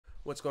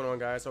What's going on,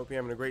 guys? Hope you're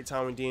having a great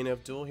time with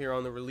DNF Duel here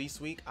on the release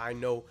week. I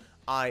know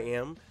I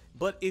am,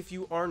 but if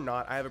you are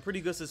not, I have a pretty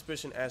good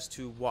suspicion as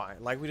to why.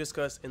 Like we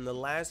discussed in the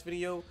last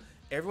video,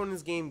 everyone in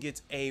this game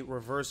gets a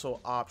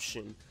reversal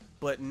option,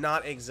 but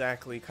not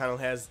exactly, kind of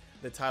has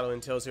the title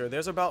entails here.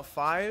 There's about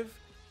 5,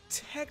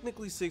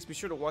 technically 6, be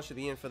sure to watch at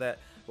the end for that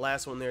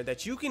last one there,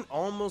 that you can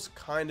almost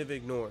kind of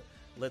ignore.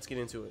 Let's get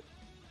into it.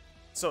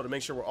 So to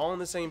make sure we're all on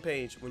the same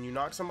page, when you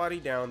knock somebody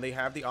down, they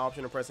have the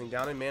option of pressing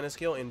down in mana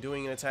skill and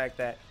doing an attack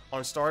that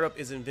on startup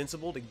is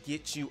invincible to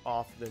get you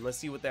off them. Let's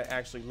see what that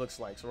actually looks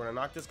like. So we're gonna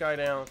knock this guy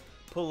down,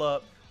 pull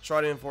up,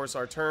 try to enforce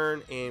our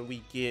turn, and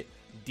we get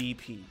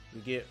DP. We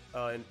get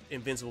an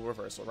invincible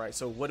reversal, right?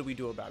 So what do we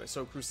do about it?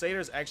 So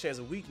Crusaders actually has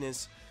a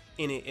weakness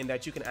in it in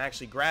that you can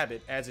actually grab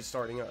it as it's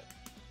starting up.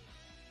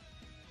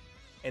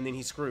 And then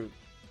he's screwed.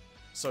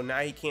 So now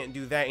he can't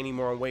do that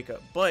anymore on wake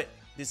up. But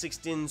this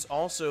extends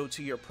also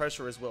to your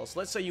pressure as well. So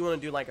let's say you want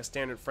to do like a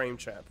standard frame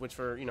trap, which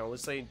for, you know,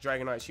 let's say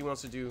Dragon Knight, she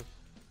wants to do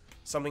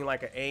something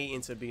like an A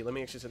into B. Let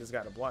me actually set this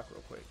guy to block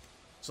real quick.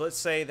 So let's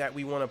say that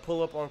we want to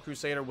pull up on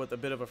Crusader with a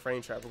bit of a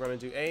frame trap. We're going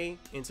to do A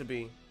into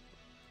B,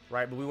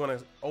 right? But we want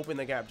to open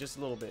the gap just a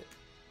little bit,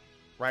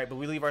 right? But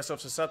we leave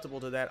ourselves susceptible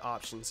to that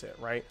option set,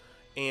 right?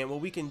 And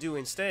what we can do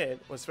instead,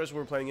 especially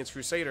when we're playing against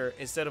Crusader,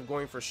 instead of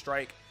going for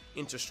strike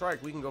into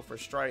strike, we can go for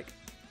strike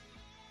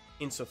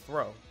into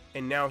throw.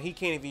 And now he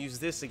can't even use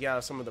this to get out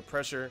of some of the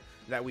pressure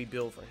that we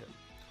build for him.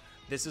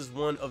 This is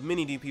one of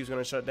many DPs going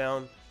to shut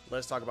down.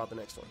 Let's talk about the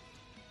next one.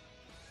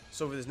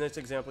 So for this next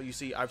example, you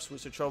see I've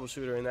switched to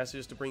troubleshooter, and that's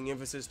just to bring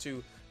emphasis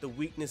to the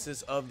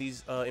weaknesses of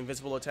these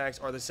invincible attacks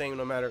are the same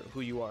no matter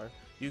who you are.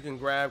 You can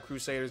grab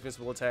Crusader's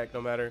invincible attack no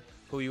matter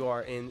who you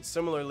are. And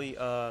similarly,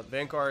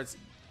 Vanguard's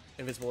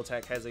invincible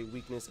attack has a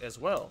weakness as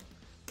well.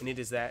 And it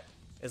is that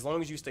as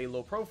long as you stay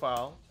low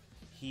profile,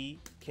 he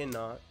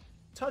cannot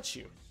touch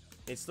you.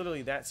 It's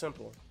literally that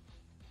simple.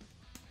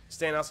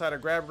 Stand outside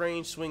of grab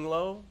range, swing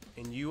low,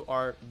 and you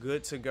are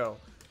good to go.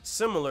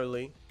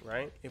 Similarly,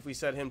 right, if we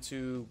set him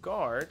to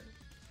guard,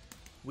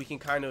 we can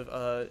kind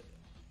of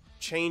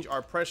change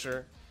our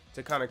pressure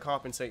to kind of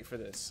compensate for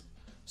this.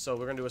 So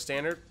we're going to do a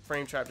standard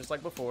frame trap just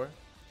like before,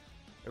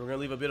 and we're going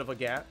to leave a bit of a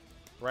gap,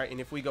 right?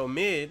 And if we go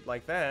mid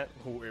like that,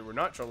 we're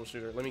not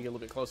troubleshooter. Let me get a little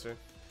bit closer.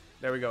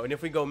 There we go. And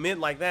if we go mid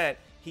like that,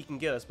 he can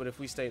get us. But if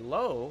we stay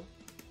low,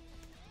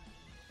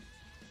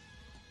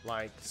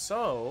 like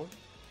so,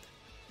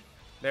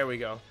 there we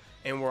go,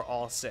 and we're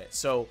all set.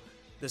 So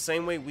the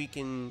same way we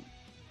can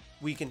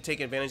take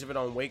advantage of it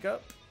on wake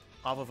up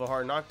off of a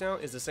hard knockdown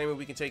is the same way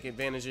we can take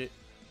advantage of it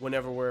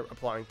whenever we're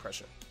applying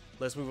pressure.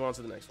 Let's move on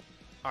to the next one.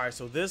 All right,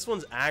 so this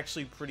one's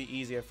actually pretty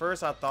easy. At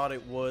first I thought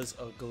it was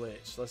a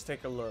glitch. Let's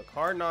take a look.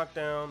 Hard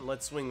knockdown,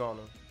 let's swing on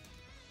him.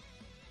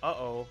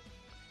 Uh-oh,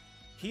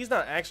 he's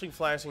not actually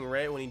flashing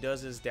red when he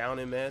does his down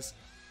MS,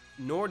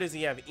 nor does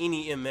he have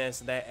any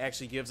MS that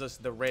actually gives us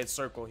the red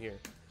circle here.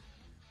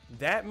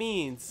 That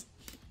means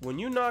when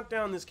you knock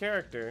down this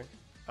character,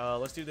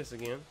 let's do this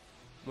again.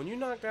 When you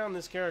knock down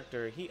this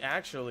character, he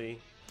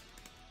actually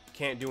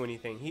can't do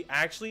anything. He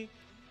actually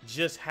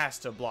just has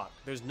to block.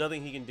 There's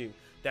nothing he can do.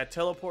 That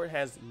teleport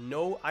has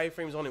no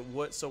iframes on it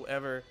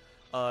whatsoever.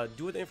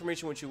 Do with the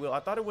information what you will. I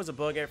thought it was a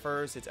bug at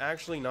first. It's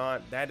actually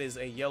not. That is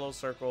a yellow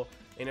circle.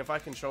 And if I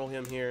control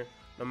him here,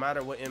 no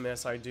matter what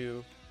MS I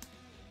do,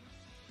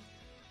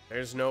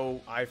 there's no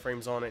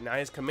iframes on it. Now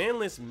his command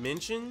list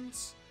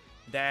mentions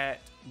that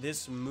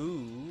this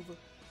move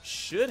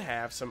should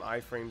have some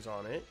iframes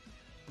on it.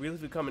 Really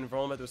become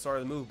invulnerable at the start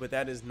of the move, but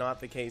that is not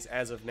the case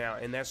as of now.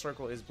 And that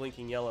circle is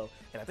blinking yellow,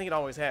 and I think it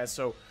always has.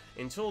 So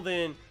until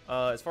then,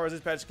 as far as this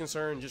patch is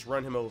concerned, just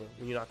run him over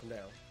when you knock him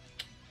down.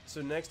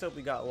 So next up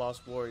we got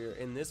Lost Warrior,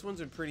 and this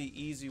one's a pretty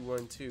easy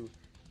one too.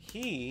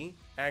 He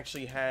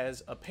actually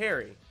has a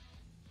parry,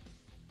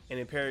 and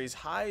it parries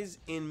highs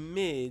and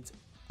mids,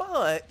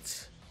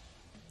 but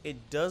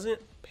it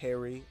doesn't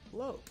parry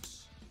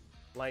lows,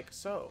 like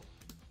so.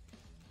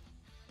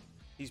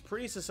 He's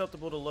pretty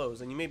susceptible to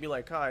lows, and you may be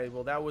like, Kai,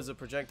 well that was a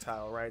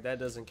projectile, right? That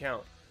doesn't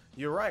count.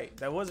 You're right,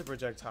 that was a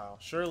projectile.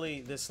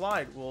 Surely this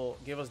slide will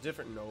give us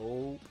different.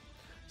 Nope.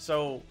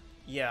 So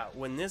yeah,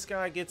 when this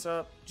guy gets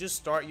up, just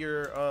start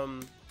your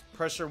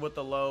pressure with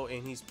the low,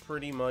 and he's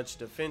pretty much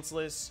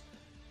defenseless.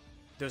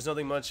 There's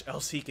nothing much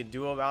else he can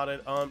do about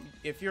it.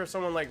 If you're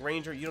someone like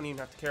Ranger, you don't even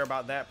have to care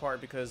about that part,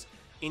 because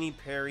any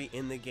parry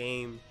in the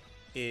game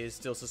is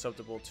still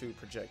susceptible to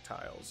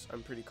projectiles.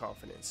 I'm pretty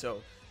confident.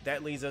 So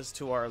that leads us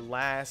to our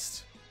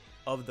last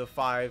of the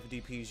 5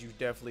 DPs you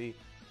definitely,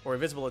 or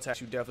invisible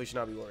attacks you definitely should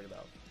not be worried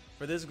about.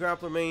 For this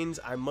grappler mains,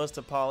 I must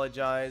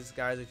apologize,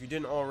 guys. If you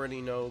didn't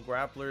already know,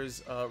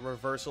 Grappler's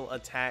reversal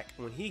attack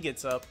when he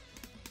gets up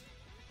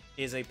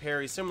is a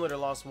parry similar to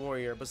Lost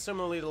Warrior, but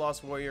similarly to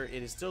Lost Warrior,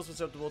 it is still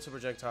susceptible to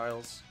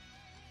projectiles.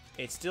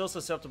 It's still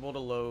susceptible to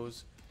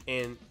lows,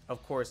 and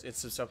of course it's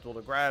susceptible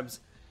to grabs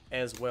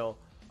as well.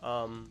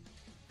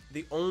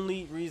 The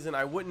only reason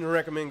I wouldn't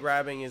recommend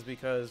grabbing is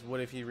because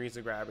what if he reads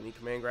the grab and he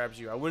command grabs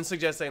you? I wouldn't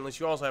suggest that unless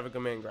you also have a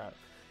command grab.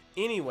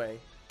 Anyway,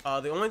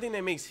 the only thing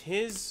that makes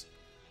his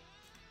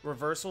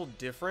reversal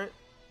different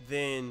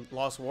than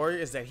Lost Warrior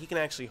is that he can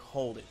actually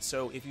hold it.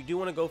 So if you do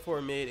want to go for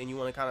a mid and you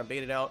want to kind of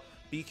bait it out,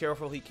 be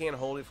careful. He can't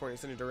hold it for an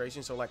extended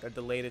duration. So like a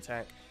delayed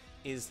attack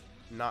is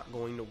not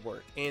going to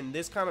work. And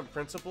this kind of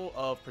principle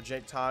of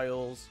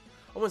projectiles,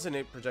 I wouldn't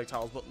say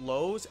projectiles, but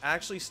lows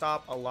actually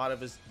stop a lot of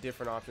his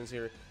different options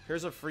here.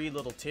 Here's a free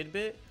little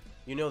tidbit.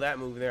 You know that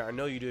move there. I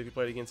know you do if you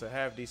played against a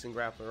half decent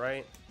grappler,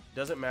 right?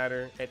 Doesn't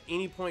matter. At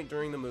any point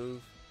during the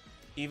move,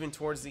 even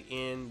towards the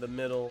end, the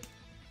middle,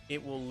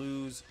 it will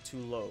lose to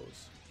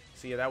lows.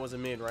 See, yeah, that was a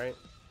mid, right?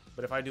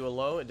 But if I do a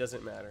low, it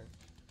doesn't matter.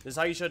 This is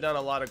how you shut down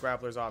a lot of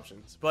grapplers'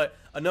 options. But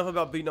enough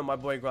about beating up my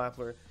boy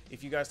Grappler.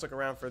 If you guys stuck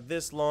around for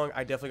this long,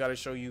 I definitely got to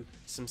show you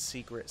some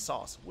secret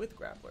sauce with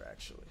Grappler,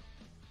 actually.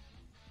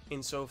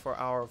 And so for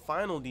our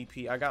final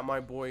DP, I got my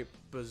boy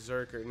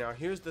Berserker. Now,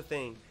 here's the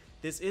thing.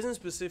 This isn't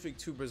specific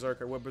to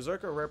Berserker. What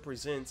Berserker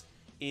represents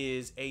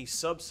is a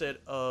subset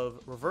of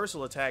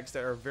reversal attacks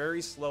that are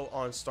very slow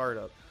on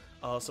startup.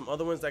 Some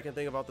other ones that I can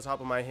think of off the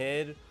top of my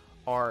head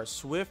are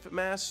Swift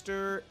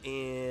Master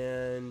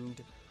and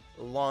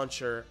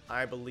Launcher.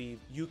 I believe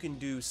you can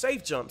do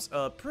safe jumps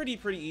pretty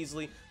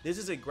easily. This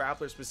is a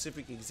grappler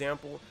specific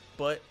example,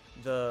 but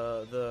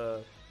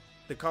the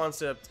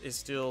concept is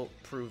still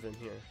proven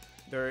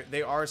here.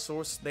 They are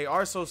so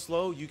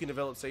slow you can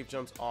develop safe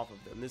jumps off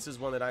of them. This is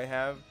one that I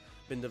have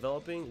been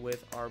developing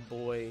with our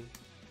boy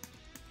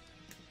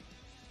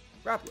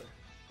Grappler.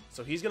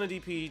 So he's gonna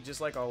DP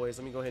just like always.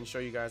 Let me go ahead and show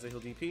you guys that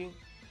he'll DP.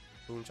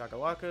 Boom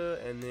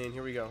chakalaka, and then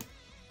here we go.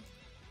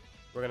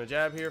 We're gonna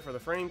jab here for the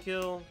frame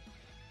kill,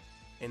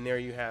 and there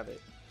you have it.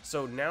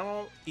 So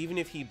now, even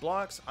if he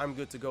blocks, I'm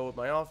good to go with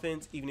my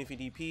offense. Even if he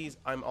DPs,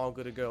 I'm all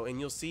good to go. And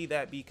you'll see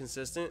that be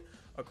consistent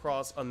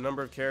across a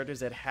number of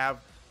characters that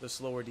have the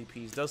slower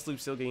DPs. Dust Loop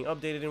still getting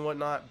updated and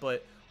whatnot,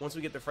 but once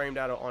we get the frame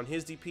data on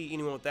his DP,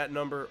 anyone with that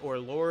number or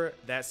lower,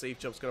 that safe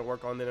jump's gonna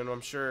work on them, and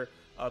I'm sure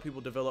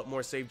people develop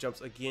more safe jumps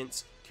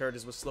against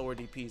characters with slower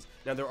DPs.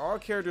 Now there are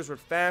characters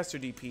with faster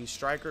DPs.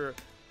 Striker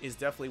is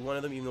definitely one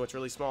of them, even though it's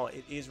really small.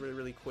 It is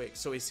really quick.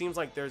 So it seems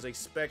like there's a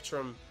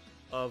spectrum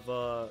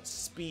of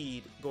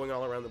speed going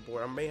all around the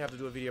board. I may have to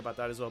do a video about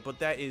that as well, but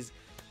that is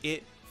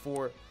it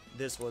for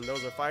this one.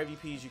 Those are 5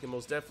 DPs you can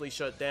most definitely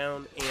shut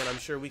down, and I'm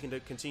sure we can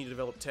continue to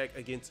develop tech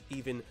against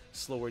even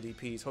slower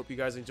DPs. Hope you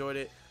guys enjoyed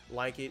it.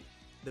 Like it,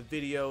 the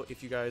video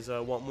if you guys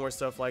want more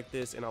stuff like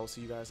this, and I will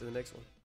see you guys in the next one.